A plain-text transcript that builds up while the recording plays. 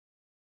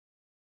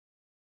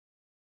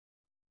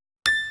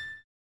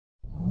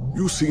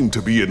You seem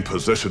to be in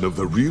possession of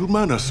the real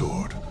mana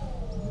sword.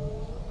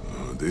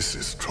 This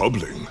is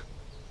troubling.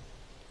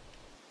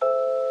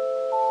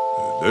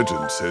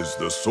 Legend says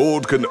the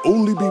sword can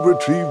only be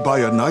retrieved by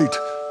a knight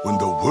when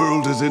the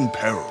world is in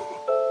peril.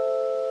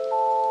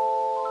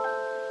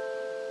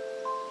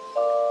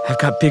 I've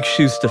got big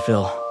shoes to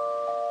fill,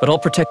 but I'll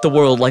protect the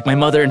world like my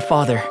mother and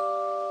father.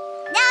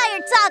 Now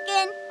you're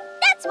talking!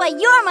 That's why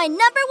you're my #1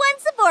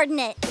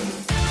 subordinate!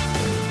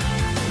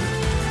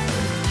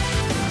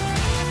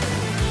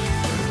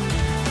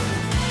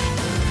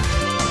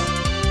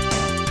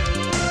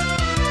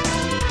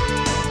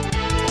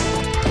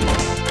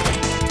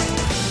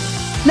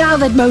 Now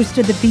that most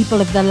of the people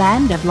of the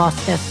land have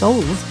lost their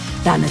souls,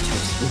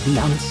 Thanatos will be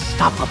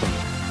unstoppable.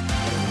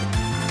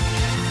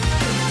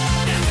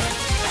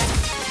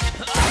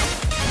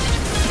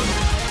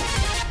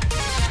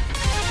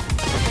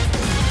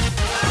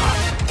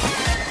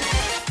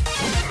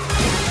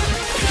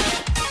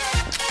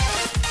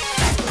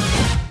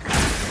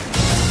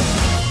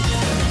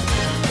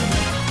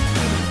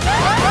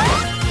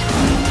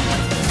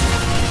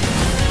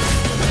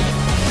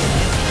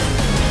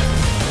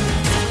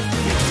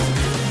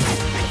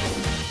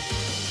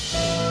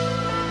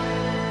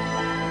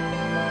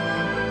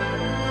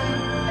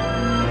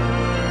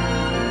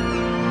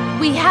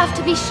 We have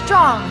to be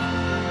strong.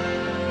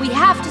 We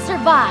have to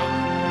survive.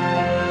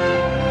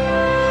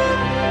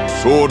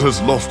 The sword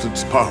has lost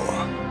its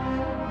power.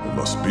 It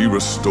must be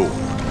restored.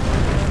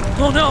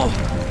 Oh no!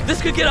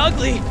 This could get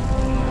ugly!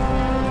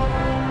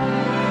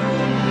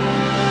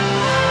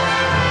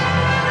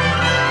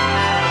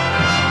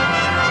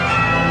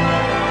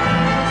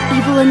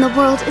 Evil in the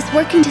world is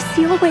working to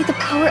seal away the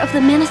power of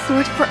the Mana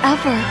Sword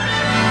forever.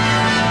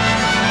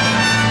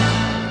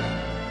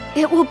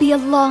 It will be a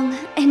long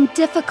and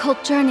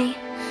difficult journey,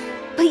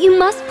 but you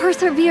must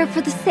persevere for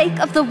the sake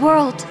of the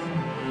world.